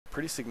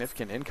pretty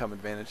significant income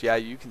advantage. Yeah,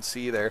 you can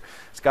see there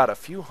it's got a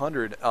few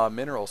hundred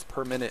minerals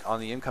per minute on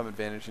the income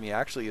advantage, and he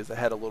actually is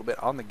ahead a little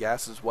bit on the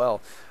gas as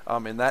well.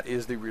 And that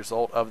is the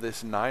result of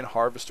this 9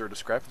 harvester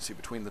discrepancy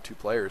between the two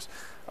players.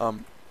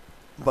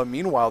 But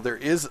meanwhile, there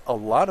is a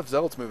lot of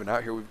zealots moving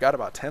out here. We've got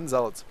about 10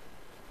 zealots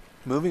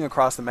moving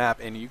across the map,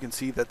 and you can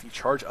see that the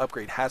charge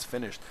upgrade has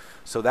finished,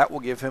 so that will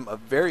give him a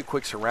very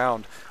quick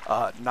surround,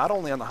 not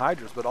only on the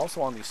hydras but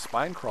also on these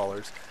spine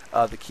crawlers.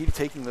 The key to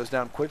taking those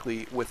down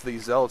quickly with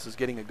these zealots is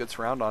getting a good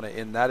surround on it,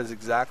 and that is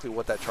exactly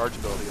what that charge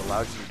ability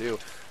allows you to do.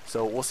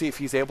 So we'll see if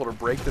he's able to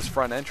break this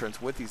front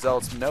entrance with these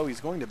zealots. No, he's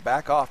going to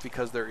back off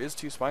because there is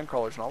 2 spine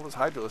crawlers and all those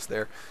hydralisks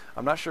there.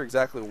 I'm not sure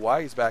exactly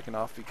why he's backing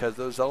off, because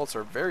those zealots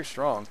are very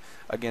strong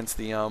against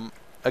the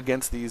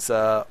against these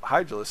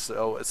hydralisks.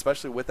 So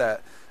especially with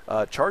that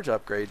charge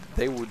upgrade,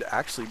 they would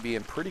actually be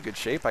in pretty good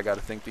shape, I got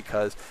to think,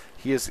 because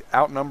he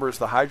outnumbers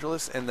the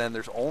hydralisks, and then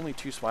there's only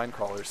 2 spine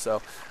crawlers.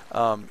 So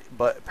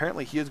but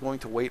apparently he is going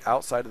to wait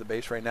outside of the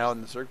base right now,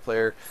 and the Zerg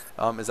player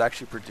is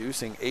actually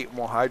producing 8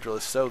 more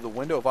hydralisks. So the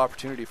window of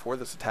opportunity for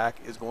this attack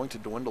is going to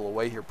dwindle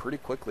away here pretty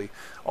quickly,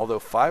 although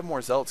 5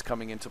 more zealots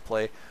coming into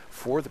play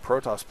for the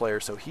Protoss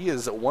player. So he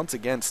is once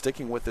again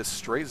sticking with this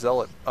straight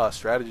zealot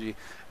strategy,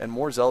 and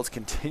more zealots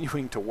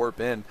continuing to warp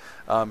in.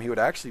 He would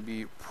actually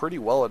be pretty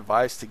well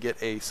advised to get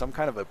some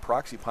kind of a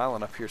proxy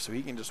pylon up here so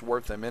he can just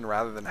warp them in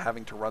rather than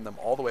having to run them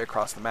all the way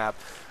across the map.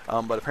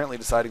 But apparently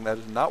deciding that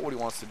is not what he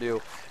wants to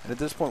do. And at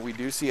this point, we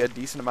do see a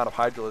decent amount of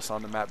hydralisks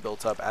on the map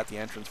built up at the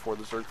entrance for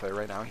the Zerg player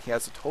right now. He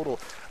has a total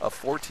of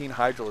 14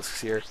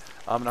 hydralisks here.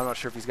 And I'm not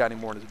sure if he's got any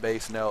more in his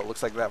base. No, it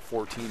looks like that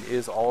 14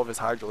 is all of his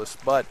hydralisks,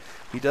 but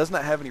he does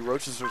not have any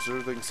roaches or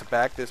zerglings to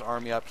back this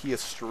army up. He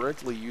is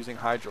strictly using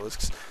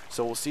hydralisks,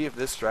 so we'll see if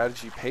this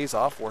strategy pays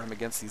off for him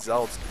against these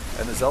zealots.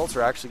 And the zealots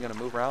are actually going to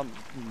move around.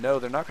 No,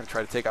 they're not going to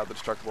try to take out the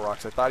destructible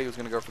rocks. I thought he was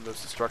going to go for those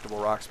destructible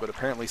rocks, but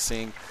apparently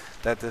seeing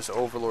that this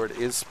overlord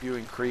is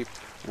spewing creep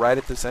right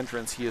at this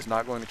entrance, he is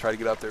not going to try to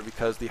get up there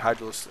because the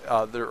hydralisks,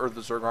 or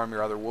the Zerg army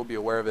rather, will be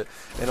aware of it.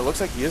 And it looks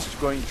like he is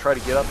going to try to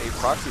get up a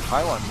proxy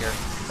pylon here.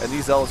 And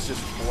these zealots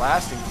just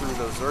blasting through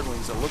those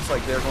zerglings. It looks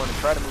like they're going to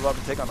try to move up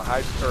and take on the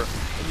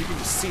hydralisk. And you can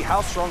just see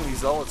how strong these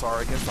zealots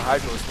are against the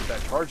hydralisk with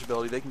that charge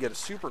ability. They can get a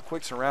super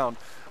quick surround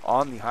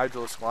on the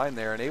hydralisk line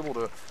there and able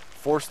to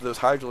force those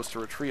hydralisks to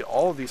retreat.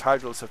 All of these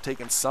hydralisks have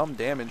taken some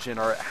damage and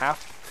are at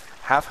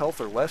half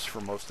health or less for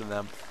most of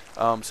them.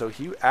 So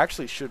he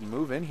actually should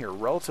move in here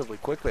relatively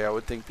quickly, I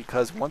would think,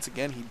 because once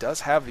again he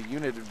does have the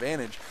unit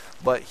advantage,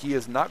 but he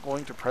is not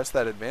going to press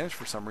that advantage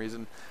for some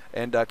reason,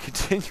 and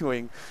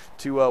continuing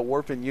to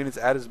warp in units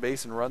at his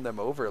base and run them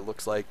over, it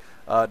looks like,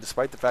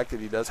 despite the fact that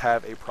he does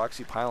have a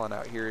proxy pylon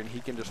out here and he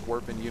can just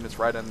warp in units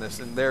right on this.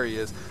 And there he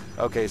is.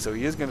 Okay, so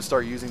he is going to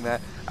start using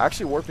that,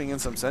 actually warping in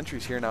some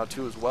sentries here now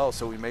too as well,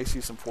 so we may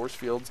see some force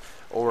fields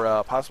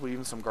or possibly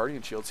even some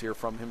guardian shields here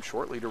from him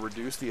shortly to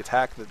reduce the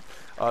attack,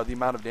 the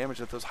amount of damage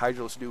that those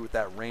hydralisks do with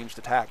that ranged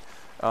attack.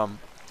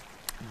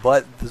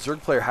 But the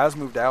Zerg player has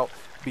moved out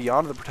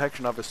beyond the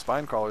protection of his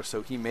spine crawlers,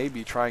 so he may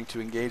be trying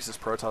to engage this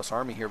Protoss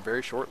army here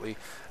very shortly.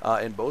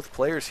 And both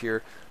players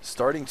here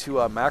starting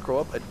to macro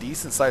up a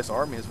decent sized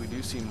army, as we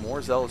do see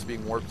more zealots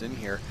being warped in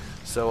here.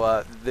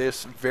 So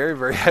this very,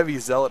 very heavy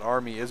zealot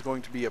army is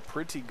going to be a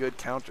pretty good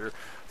counter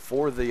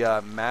for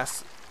the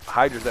mass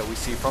hydras that we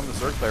see from the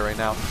Zerg player right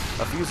now.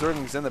 A few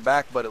Zerglings in the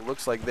back, but it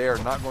looks like they are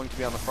not going to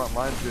be on the front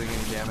lines doing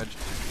any damage.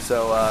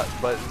 So,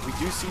 but we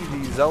do see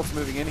the zealots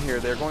moving in here.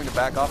 They're going to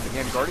back off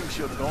again. Guardian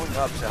shield going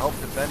up to help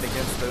defend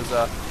against those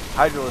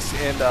hydralisks,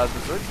 and the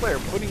Zerg player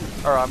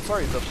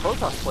the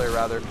Protoss player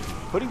rather,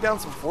 putting down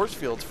some force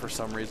fields for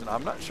some reason.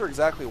 I'm not sure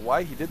exactly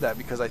why he did that,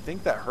 because I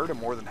think that hurt him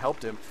more than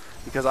helped him,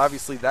 because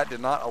obviously that did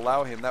not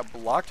allow him, that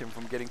blocked him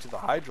from getting to the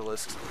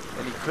hydralisks,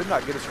 and he could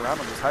not get us around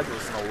on those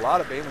hydralisks, and a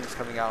lot of banelings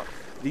coming out.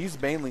 These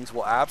banelings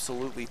will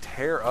absolutely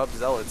tear up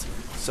zealots,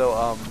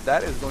 so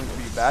that is going to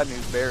be bad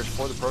news bears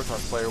for the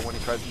Protoss player when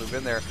he tries to move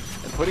in there.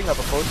 And putting up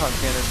a photon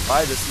cannon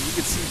by this, you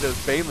can see those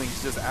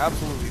banelings just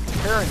absolutely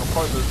tearing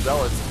apart those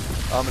zealots.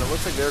 And it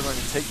looks like they're going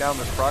to take down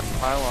this proxy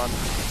pylon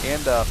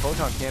and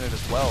photon cannon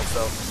as well. So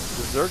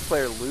the Zerg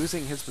player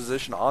losing his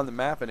position on the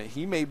map, and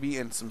he may be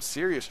in some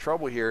serious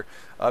trouble here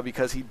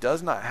because he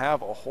does not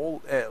have a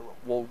whole,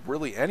 well,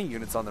 really any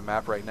units on the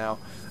map right now.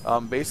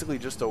 Basically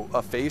just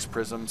a phase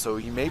prism, so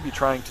he may be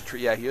trying to,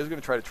 he is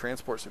going to try to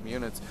transport some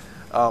units.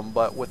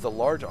 But with the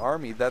large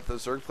army that the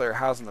Zerg player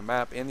has on the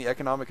map and the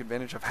economic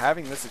advantage of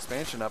having this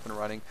expansion up and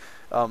running,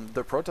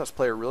 the Protoss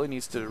player really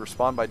needs to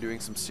respond by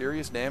doing some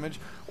serious damage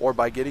or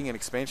by getting an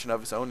expansion of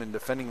his own and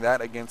defending that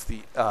against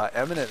the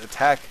imminent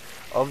attack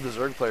of the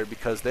Zerg player,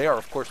 because they are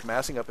of course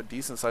massing up a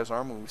decent sized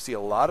army. We see a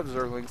lot of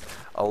Zerglings,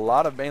 a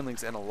lot of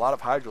banelings, and a lot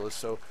of hydralisks,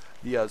 so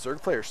the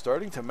Zerg player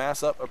starting to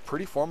mass up a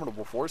pretty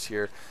formidable force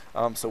here.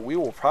 So we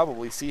will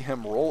probably see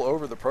him roll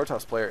over the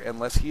Protoss player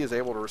unless he is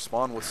able to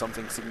respond with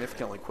something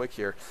significantly quick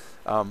here.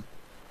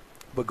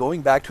 But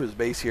going back to his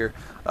base here,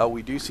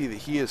 we do see that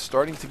he is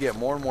starting to get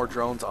more and more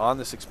drones on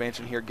this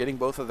expansion here, getting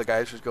both of the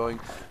geysers going.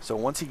 So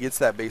once he gets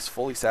that base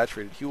fully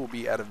saturated, he will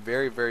be at a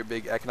very, very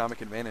big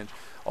economic advantage.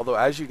 Although,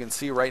 as you can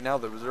see right now,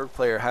 the reserve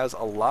player has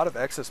a lot of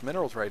excess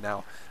minerals right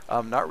now,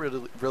 not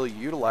really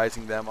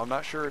utilizing them. I'm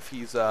not sure if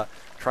he's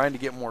trying to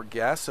get more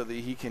gas so that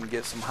he can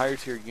get some higher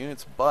tier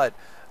units, but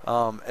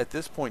at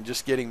this point,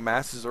 just getting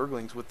mass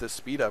Zerglings with this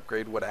speed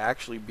upgrade would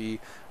actually be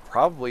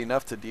probably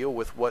enough to deal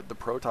with what the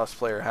Protoss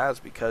player has,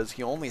 because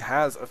he only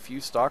has a few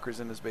stalkers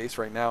in his base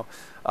right now,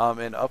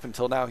 and up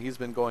until now he's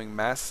been going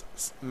mass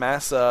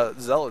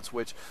zealots,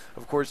 which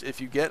of course if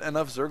you get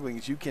enough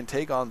Zerglings you can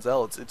take on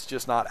zealots. It's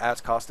just not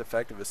as cost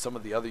effective as some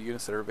of the other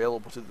units that are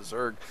available to the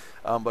Zerg,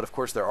 but of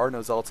course there are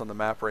no zealots on the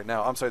map right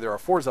now. I'm sorry, there are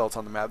 4 zealots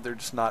on the map, they're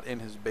just not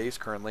in his base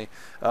currently.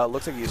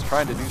 Looks like he's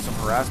trying to do some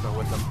harassment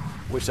with them,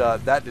 which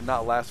that did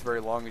not last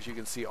very long. As you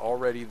can see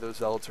already, those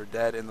zealots are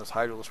dead, and those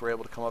hydralisks were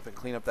able to come up and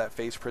clean up that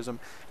phase prism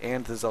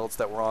and the zealots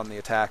that were on the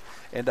attack.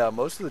 And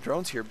most of the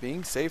drones here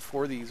being safe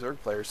for the Zerg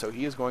player, so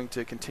he is going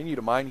to continue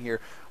to mine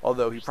here,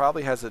 although he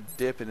probably has a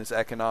dip in his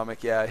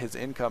economic, his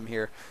income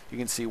here, you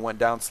can see went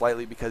down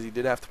slightly because he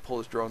did have to pull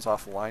his drones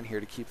off the line here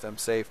to keep them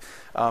safe.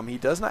 He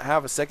does not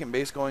have a second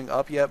base going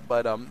up yet,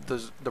 but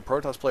the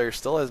Protoss player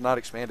still has not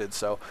expanded,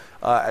 so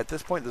at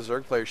this point the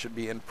Zerg player should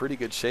be in pretty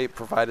good shape,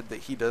 provided that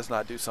he does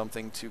not do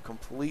something to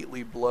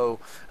completely blow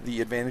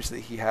the advantage that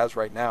he has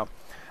right now.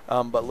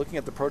 But looking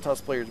at the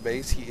Protoss player's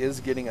base, he is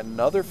getting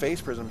another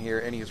phase prism here,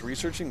 and he is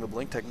researching the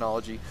blink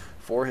technology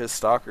for his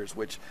stalkers,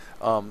 which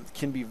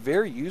can be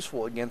very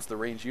useful against the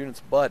ranged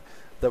units. But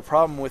the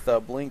problem with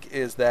blink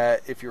is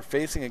that if you're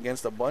facing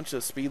against a bunch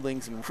of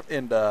speedlings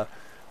and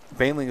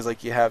banelings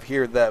like you have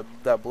here,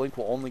 that blink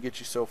will only get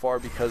you so far,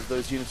 because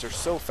those units are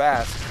so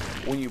fast.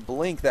 When you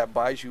blink, that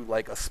buys you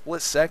like a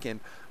split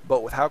second,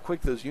 but with how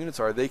quick those units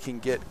are, they can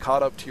get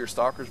caught up to your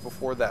stalkers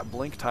before that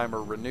blink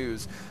timer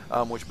renews,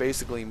 which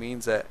basically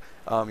means that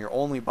you're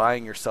only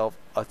buying yourself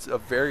a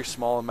very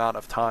small amount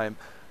of time,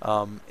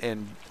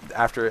 and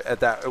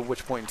at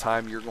which point in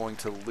time you're going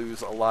to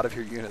lose a lot of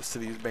your units to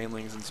these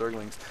banelings and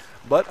zerglings.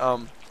 But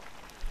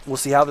we'll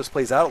see how this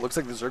plays out. It looks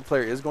like the Zerg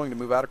player is going to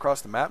move out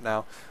across the map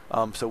now,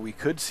 so we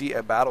could see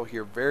a battle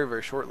here very,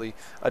 very shortly.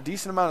 A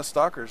decent amount of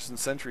stalkers and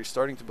sentries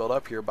starting to build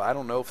up here, but I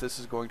don't know if this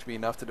is going to be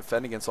enough to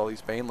defend against all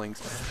these banelings.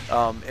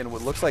 And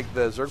what looks like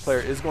the Zerg player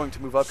is going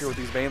to move up here with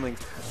these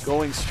banelings,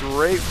 going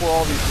straight for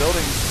all these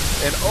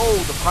buildings. And oh,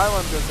 the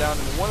pylon goes down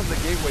in one of the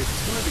gateways,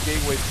 2 of the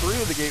gateways,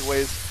 3 of the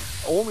gateways.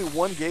 Only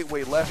 1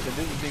 gateway left, and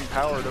this is being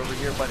powered over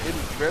here, but it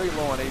is very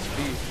low on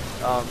HP.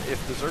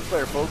 If the Zerg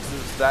player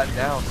focuses that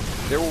down,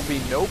 there will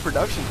be no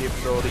production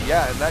capability.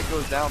 Yeah, and that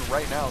goes down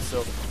right now.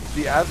 So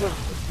as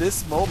of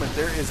this moment,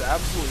 there is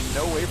absolutely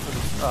no way for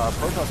the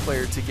Protoss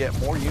player to get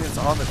more units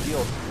on the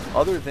field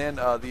other than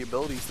the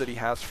abilities that he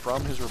has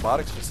from his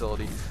robotics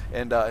facility.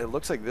 And it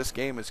looks like this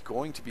game is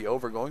going to be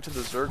over, going to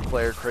the Zerg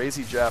player,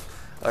 Crazyjeff.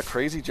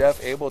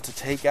 Crazyjeff able to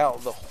take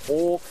out the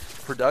whole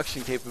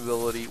production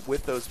capability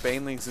with those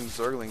banelings and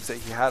zerglings that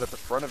he had at the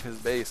front of his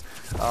base.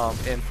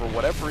 And for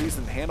whatever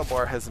reason,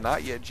 Handlebar has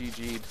not yet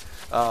GG'd.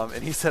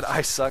 And he said,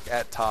 "I suck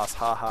at toss,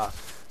 haha."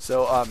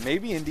 So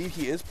maybe indeed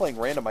he is playing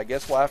random. I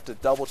guess we'll have to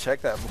double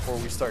check that before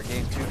we start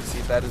game 2 to see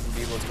if that is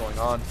indeed what's going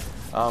on.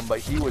 But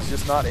he was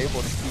just not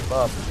able to keep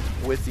up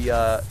with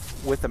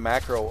the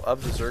macro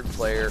of the Zerg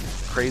player,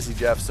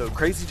 Crazyjeff. So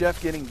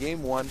Crazyjeff getting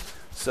game 1.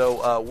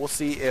 So we'll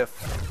see if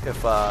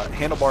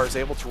Handlebar is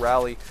able to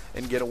rally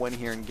and get a win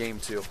here in game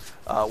 2.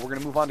 We're going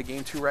to move on to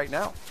game 2 right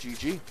now.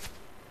 GG.